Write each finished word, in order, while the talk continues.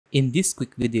In this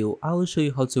quick video, I will show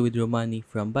you how to withdraw money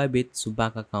from Bybit to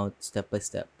bank account step by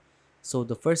step. So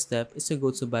the first step is to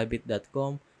go to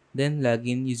bybit.com, then log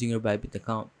in using your Bybit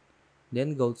account.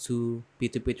 Then go to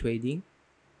P2P trading,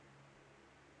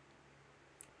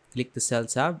 click the sell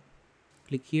tab,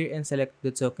 click here and select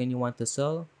the token you want to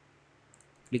sell.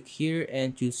 Click here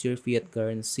and choose your fiat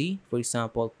currency, for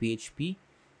example PHP,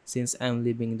 since I'm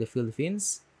living in the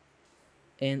Philippines.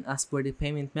 And as for the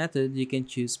payment method, you can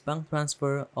choose bank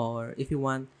transfer, or if you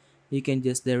want, you can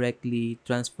just directly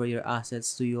transfer your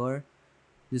assets to your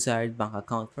desired bank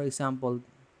account. For example,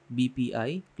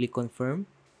 BPI, click confirm,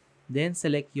 then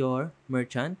select your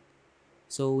merchant.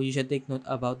 So you should take note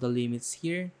about the limits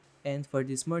here. And for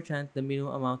this merchant, the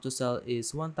minimum amount to sell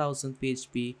is 1000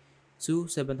 PHP to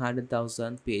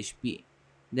 700,000 PHP.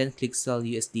 Then click sell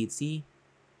USDT.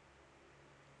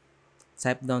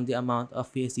 Type down the amount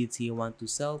of USDT you want to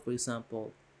sell, for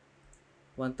example,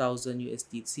 1000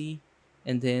 USDT,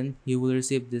 and then you will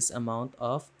receive this amount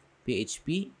of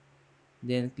PHP.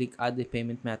 Then click add the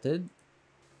payment method.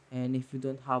 And if you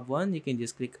don't have one, you can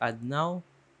just click add now.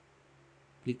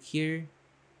 Click here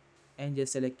and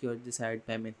just select your desired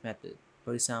payment method.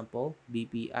 For example,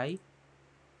 BPI.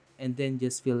 And then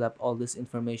just fill up all this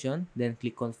information. Then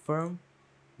click confirm.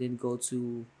 Then go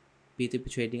to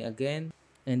P2P trading again.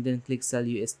 And then click sell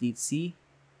USDC.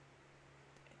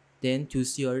 Then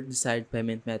choose your desired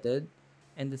payment method.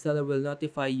 And the seller will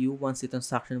notify you once the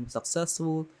transaction was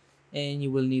successful. And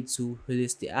you will need to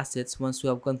release the assets once you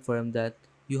have confirmed that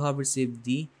you have received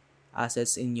the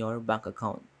assets in your bank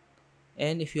account.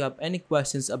 And if you have any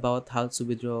questions about how to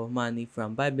withdraw money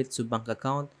from Bybit to bank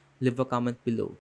account, leave a comment below.